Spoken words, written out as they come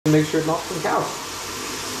Make sure it melts for the cows.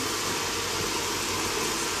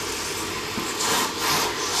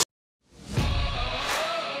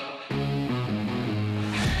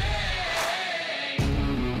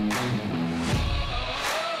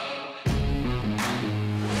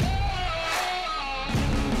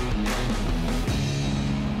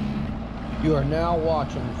 You are now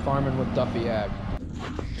watching Farming with Duffy Ag.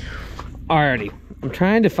 Alrighty, I'm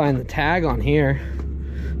trying to find the tag on here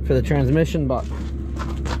for the transmission, but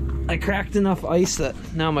I cracked enough ice that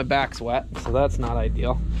now my back's wet, so that's not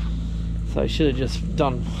ideal. So I should have just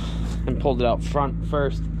done and pulled it out front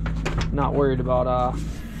first. Not worried about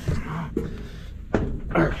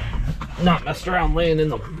not messed around laying in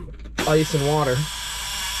the ice and water.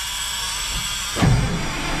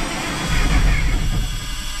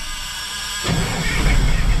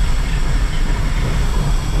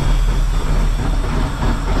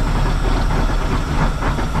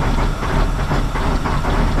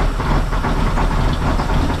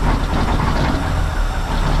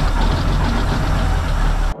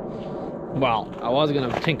 Well, I was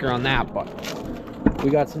gonna tinker on that, but we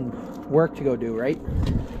got some work to go do, right?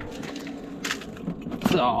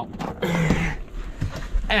 So,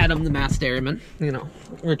 Adam, the mass dairyman, you know,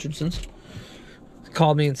 Richardson's,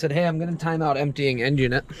 called me and said, hey, I'm gonna time out emptying end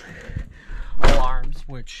unit alarms,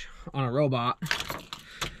 which on a robot,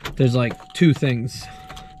 there's like two things.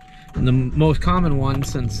 And the most common one,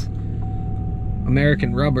 since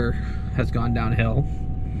American rubber has gone downhill,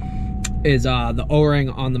 is the O-ring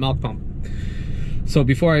on the milk pump. So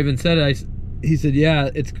before I even said it, he said, yeah,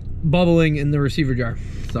 it's bubbling in the receiver jar.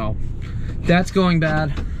 So that's going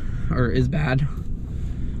bad, or is bad.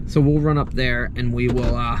 So we'll run up there and we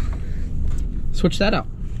will switch that up.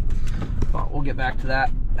 But we'll get back to that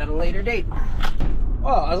at a later date.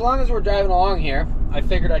 Well, as long as we're driving along here, I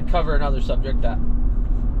figured I'd cover another subject that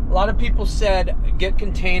a lot of people said, get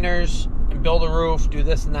containers and build a roof, do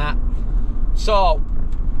this and that. So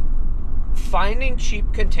finding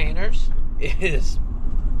cheap containers is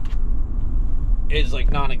like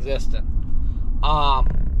non-existent. I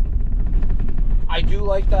do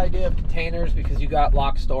like the idea of containers because you got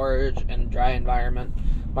locked storage and dry environment.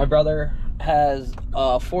 My brother has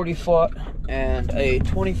a 40-foot and a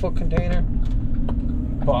 20-foot container,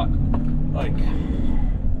 but like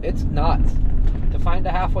it's nuts to find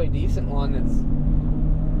a halfway decent one. It's,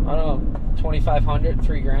 I don't know, 2,500,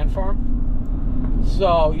 $3 grand for them.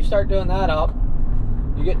 So you start doing that up,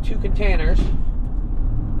 you get two containers,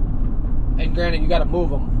 and granted you got to move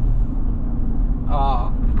them.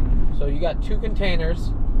 So you got two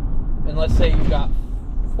containers, and let's say you got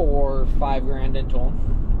 4 or 5 grand into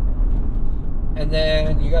them, and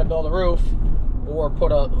then you got to build a roof or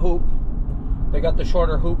put a hoop. They got the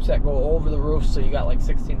shorter hoops that go over the roof, so you got like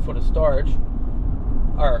 16 foot of storage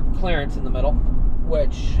or clearance in the middle,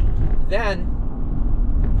 which then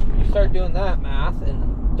you start doing that math,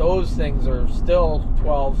 and those things are still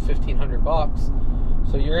 $1,200-1,500.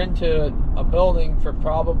 So you're into a building for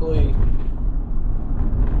probably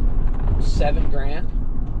 7 grand,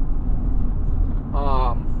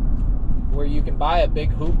 where you can buy a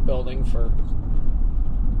big hoop building for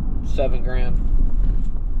 7 grand.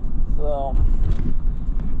 So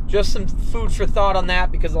just some food for thought on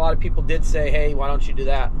that, because a lot of people did say, hey, why don't you do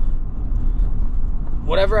that?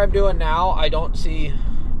 Whatever I'm doing now, I don't see,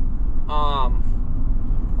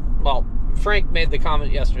 well, Frank made the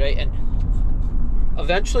comment yesterday, and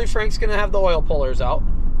eventually Frank's gonna have the oil pullers out.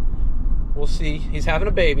 We'll see. He's having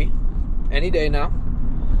a baby any day now,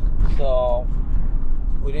 so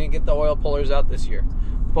we didn't get the oil pullers out this year.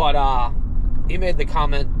 But he made the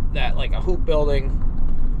comment that like a hoop building,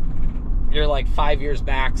 you're like 5 years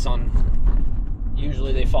max on.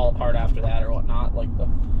 Usually they fall apart after that or whatnot. Like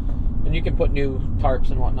and you can put new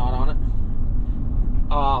tarps and whatnot on it.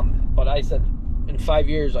 But I said, in 5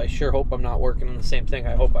 years, I sure hope I'm not working on the same thing.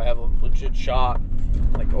 I hope I have a legit shop,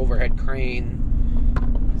 like overhead crane,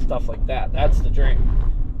 stuff like that. That's the dream.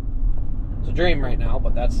 It's a dream right now,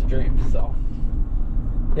 but that's the dream. So,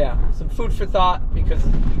 yeah, some food for thought, because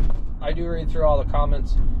I do read through all the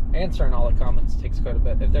comments. Answering all the comments takes quite a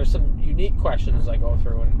bit. If there's some unique questions, I go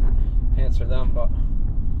through and answer them, but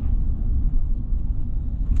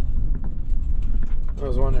I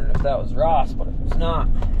was wondering if that was Ross, but it's not.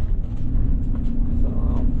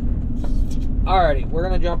 Alrighty, we're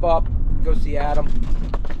gonna jump up, go see Adam.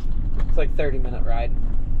 It's like 30-minute ride,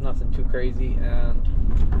 nothing too crazy, and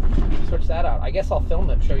switch that out. I guess I'll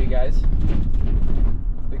film it, show you guys,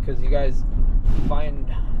 because you guys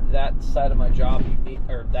find that side of my job unique,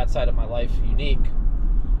 or that side of my life unique,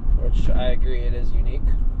 which I agree it is unique.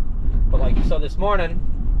 But like, so this morning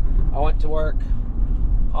I went to work,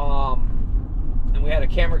 and we had a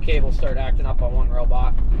camera cable start acting up on one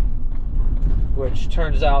robot, which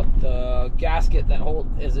turns out the gasket that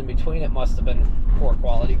is in between it must have been poor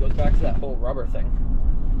quality. It goes back to that whole rubber thing.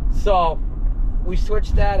 So we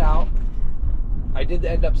switched that out. I did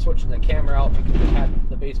end up switching the camera out because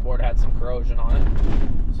the baseboard had some corrosion on it.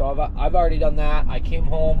 So I've already done that. I came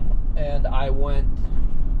home and I've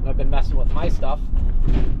been messing with my stuff,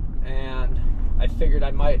 and I figured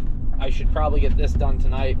I should probably get this done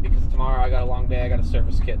tonight because tomorrow I got a long day. I got a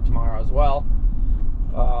service kit tomorrow as well.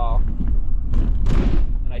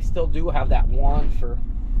 And I still do have that wand for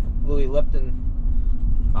Louis Lipton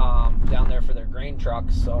down there for their grain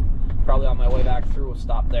trucks, so probably on my way back through we'll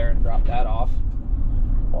stop there and drop that off.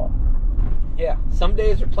 Well, yeah, some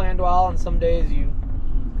days are planned well and some days you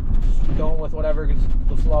just going with whatever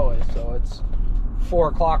the flow is. So it's 4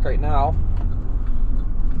 o'clock right now.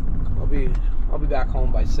 I'll be back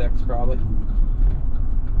home by 6 probably.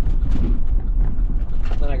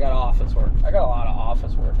 Then I got office work. I got a lot of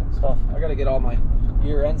office work and stuff. I got to get all my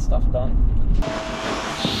year-end stuff done.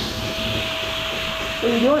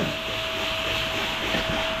 What are you doing?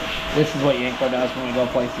 This is what Yanko does when we go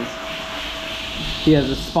places. He has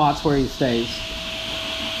the spots where he stays.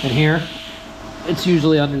 And here, it's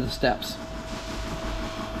usually under the steps.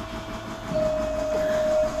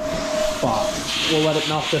 But we'll let it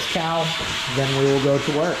milk this cow, then we will go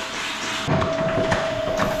to work.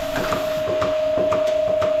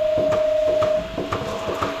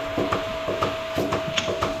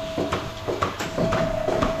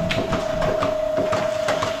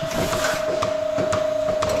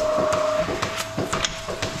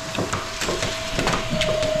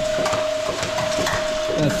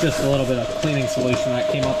 That's just a little bit of cleaning solution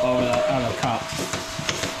that came up out of the cup.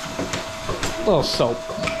 A little soap.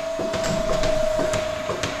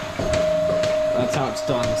 That's how it's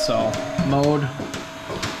done. So mode,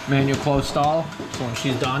 manual close stall. So when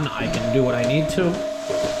she's done, I can do what I need to.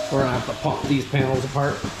 We're gonna have to pop these panels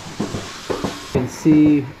apart. You can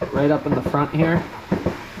see right up in the front here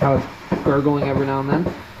how it's gurgling every now and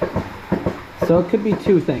then. So it could be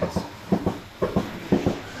two things.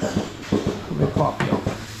 Let me pop you open.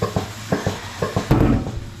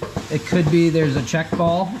 It could be there's a check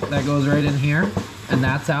ball that goes right in here and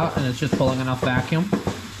that's out and it's just pulling enough vacuum.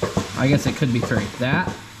 I guess it could be three. That,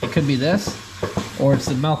 it could be this, or it's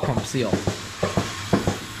the milk pump seal.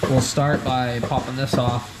 We'll start by popping this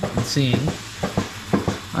off and seeing.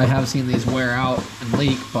 I have seen these wear out and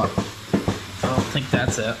leak, but I don't think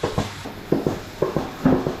that's it.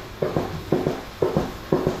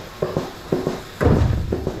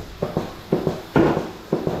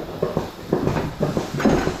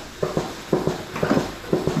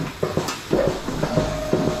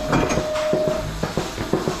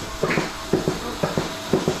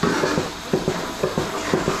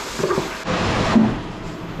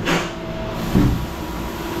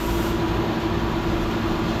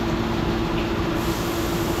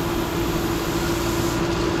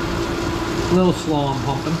 A little slow on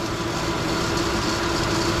pumping.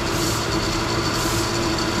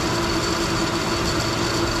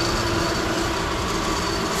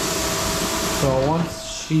 So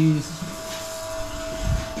once she's...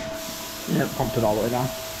 Yeah, pumped it all the way down.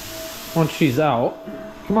 Once she's out...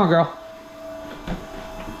 Come on, girl.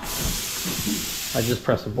 I just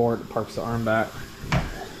press the board, it parks the arm back.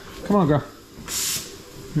 Come on, girl.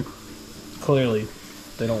 Clearly,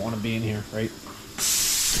 they don't want to be in here, right?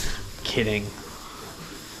 Kidding.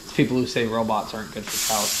 It's people who say robots aren't good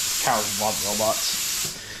for cows. Cows love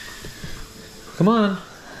robots. Come on.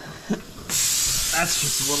 That's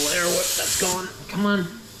just a little air whip that's going. Come on.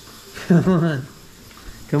 Come on.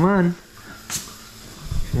 Come on.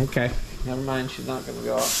 Okay. Never mind. She's not going to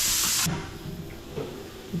go up.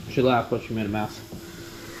 She laughed, but she made a mess.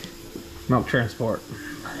 Milk transport.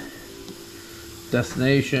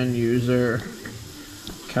 Destination, user.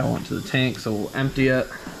 Cow went to the tank, so we'll empty it.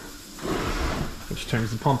 Which turns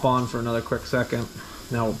the pump on for another quick second.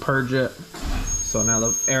 Now we'll purge it. So now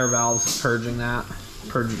the air valve's purging that.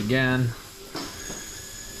 Purge it again.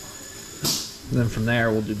 And then from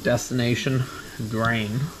there we'll do destination,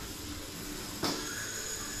 drain.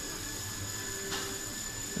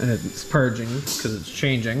 And it's purging because it's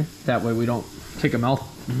changing. That way we don't take a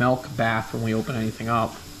milk bath when we open anything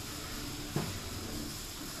up.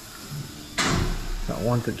 So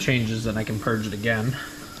once it changes, then I can purge it again.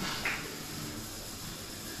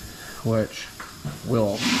 Which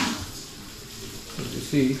will, as you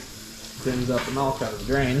see, drains out the milk out of the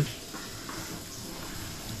drain.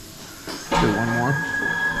 Do one more.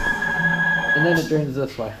 And then it drains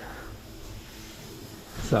this way.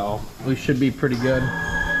 So we should be pretty good.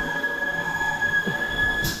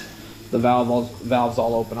 the valves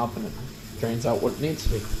all open up and it drains out what it needs to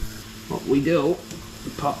be. What we do,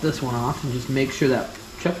 we pop this one off and just make sure that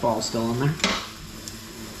check ball is still in there,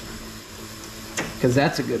 because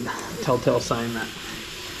that's a good telltale sign that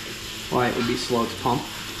why it would be slow to pump.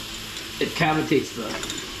 It cavitates the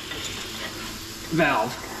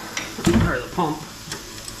valve or the pump.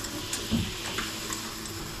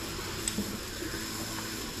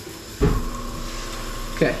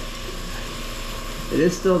 Okay, it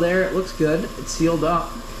is still there. It looks good. It's sealed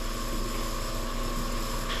up.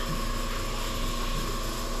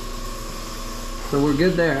 So we're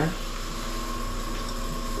good there.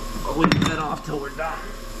 I'll leave that off till we're done.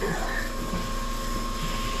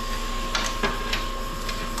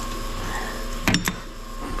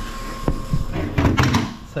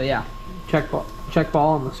 So yeah, check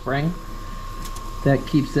ball in the spring. That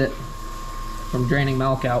keeps it from draining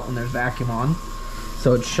milk out when there's vacuum on.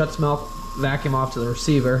 So it shuts vacuum off to the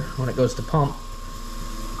receiver when it goes to pump.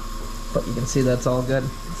 But you can see that's all good.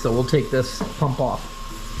 So we'll take this pump off.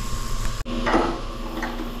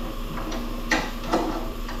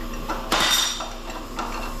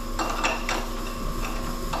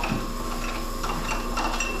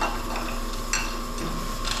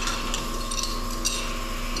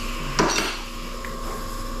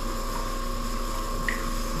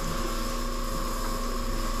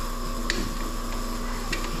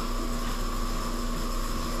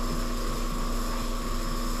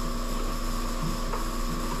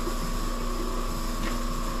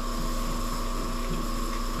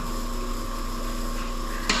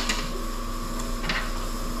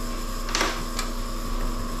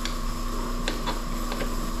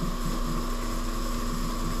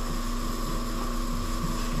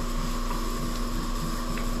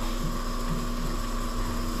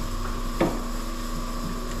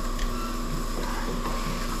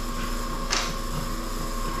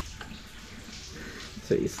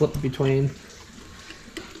 So you slip between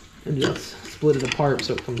and just split it apart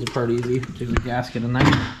so it comes apart easy. There's a gasket in there.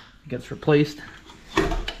 It gets replaced.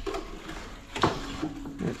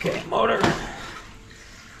 Okay, motor's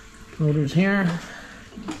here.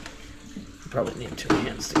 Probably need 2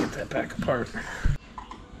 hands to get that back apart.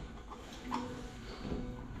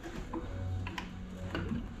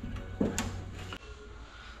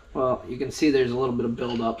 Well, you can see there's a little bit of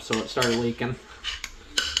buildup, so it started leaking.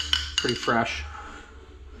 Pretty fresh.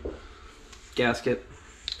 Gasket,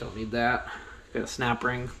 don't need that. Got a snap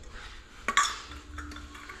ring.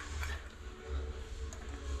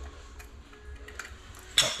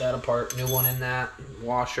 Cut that apart, new one in that.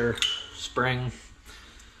 Washer, spring.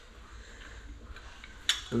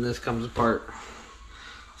 And this comes apart.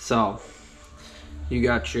 So, you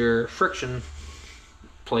got your friction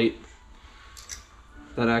plate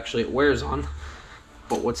that actually it wears on,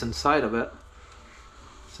 but what's inside of it,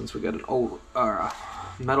 since we got an old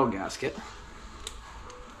metal gasket,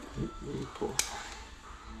 pull.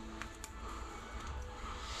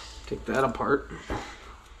 Take that apart.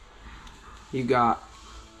 You got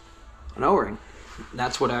an O-ring.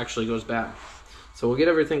 That's what actually goes back. So we'll get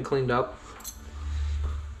everything cleaned up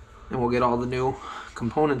and we'll get all the new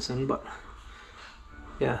components in, but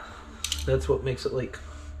yeah, that's what makes it leak.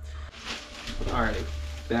 Alrighty,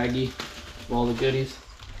 baggie of all the goodies.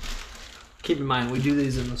 Keep in mind, we do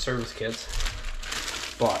these in the service kits,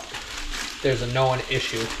 but there's a known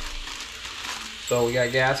issue. So we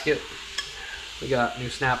got gasket, we got new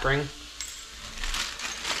snap ring,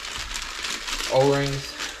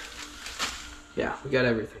 O-rings, yeah, we got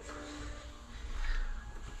everything.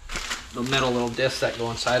 The metal little discs that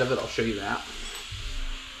go inside of it, I'll show you that.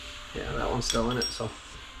 Yeah, that one's still in it, so.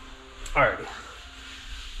 Alrighty,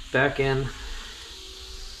 back in.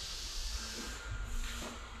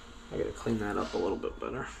 I gotta clean that up a little bit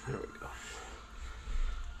better. There we go.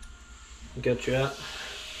 Got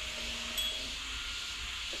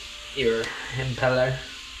your impeller.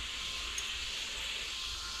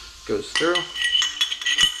 Goes through.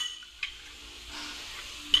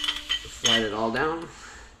 Slide it all down.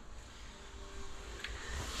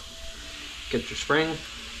 Get your spring.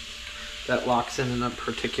 That locks in a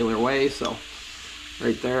particular way, so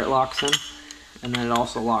right there it locks in. And then it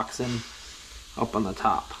also locks in up on the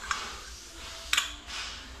top.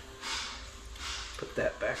 Put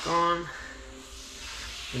that back on.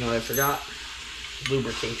 You know what I forgot?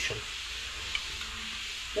 Lubrication.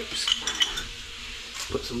 Oops.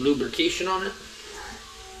 Put some lubrication on it.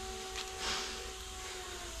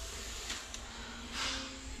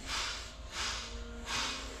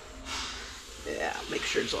 Yeah, make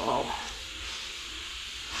sure it's all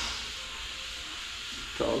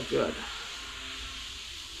good.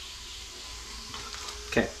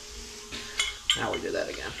 Okay. Now we do that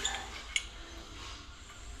again.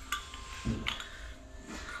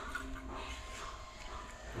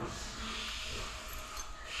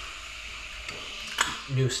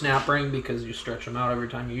 new snap ring because you stretch them out every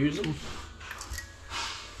time you use them.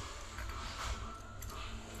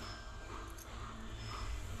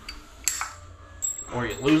 Or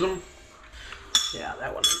you lose them. Yeah,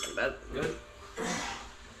 that one isn't bad. Good.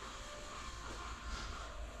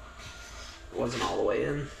 It wasn't all the way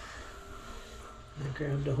in. I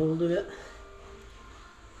grabbed a hold of it.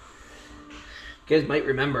 You guys might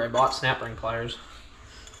remember I bought snap ring pliers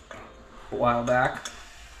a while back.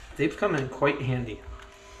 They've come in quite handy.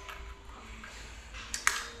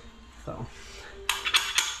 So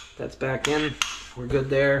that's back in. We're good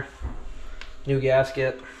there. New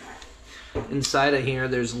gasket. Inside of here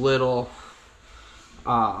there's little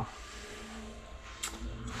like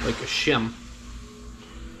a shim.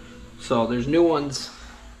 So there's new ones.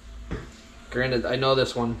 Granted, I know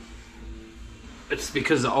this one, it's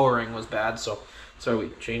because the O-ring was bad, so we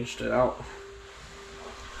changed it out.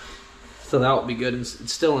 So that will be good.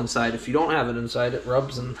 It's still inside. If you don't have it inside, it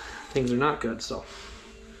rubs and things are not good. So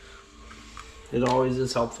it always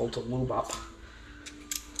is helpful to lube up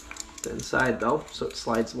the inside though, so it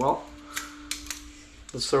slides well.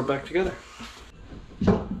 Let's throw it back together.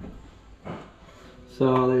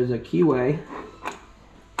 So there's a keyway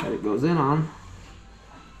that it goes in on.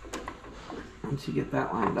 Once you get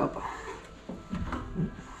that lined up,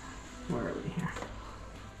 where are we here?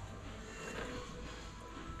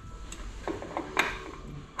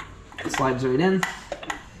 It slides right in.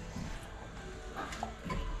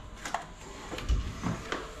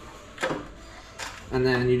 And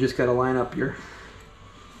then you just got to line up your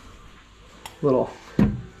little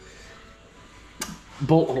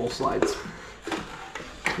bolt hole slides.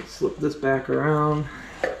 Slip this back around.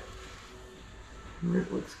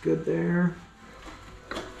 It looks good there.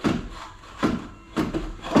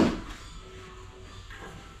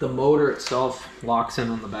 The motor itself locks in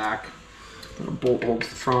on the back. And a bolt holds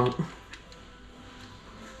the front.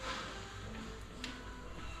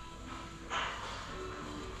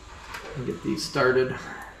 And get these started.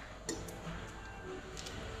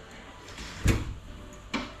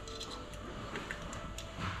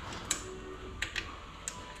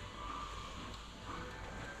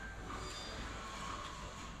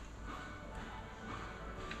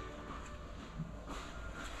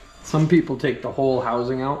 Some people take the whole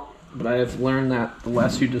housing out, but I have learned that the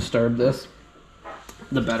less you disturb this,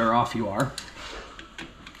 the better off you are.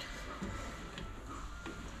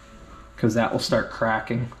 Because that will start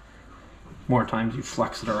cracking more times you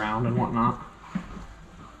flex it around and whatnot.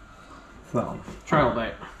 So, trial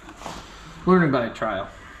by learning by trial.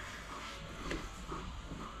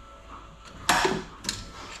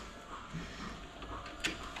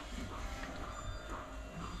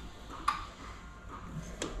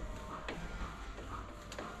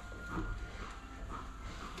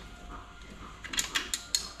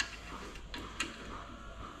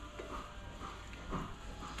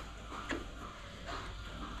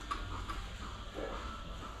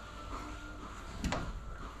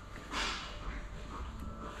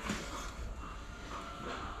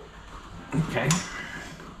 Okay.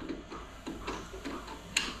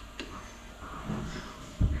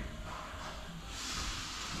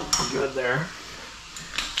 Good there.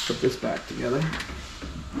 Put this back together.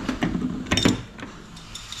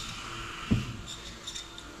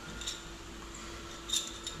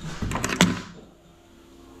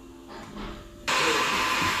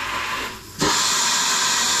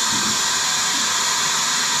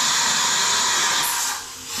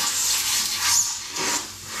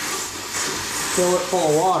 Fill it full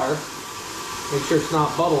of water. Make sure it's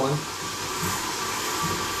not bubbling.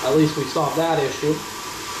 At least we solved that issue.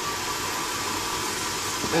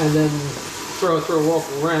 And then throw it through a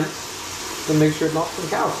local rinse to make sure it melts some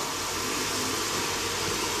cows.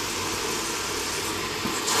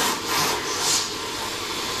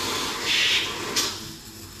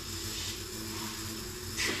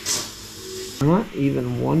 Not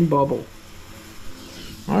even one bubble.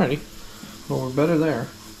 Alrighty. Well, we're better there.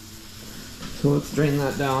 So let's drain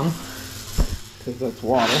that down, because that's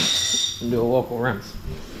water, and do a local rinse.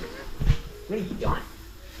 What are you doing?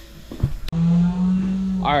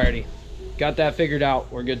 Alrighty, got that figured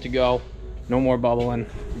out. We're good to go. No more bubbling.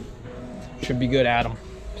 Should be good, Adam.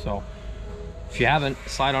 So if you haven't,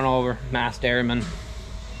 slide on over. Mass Dairyman,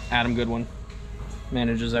 Adam Goodwin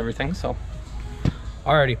manages everything. So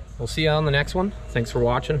alrighty, we'll see you on the next one. Thanks for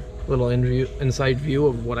watching. Little inside view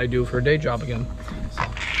of what I do for a day job again. So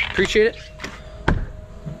appreciate it.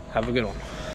 Have a good one.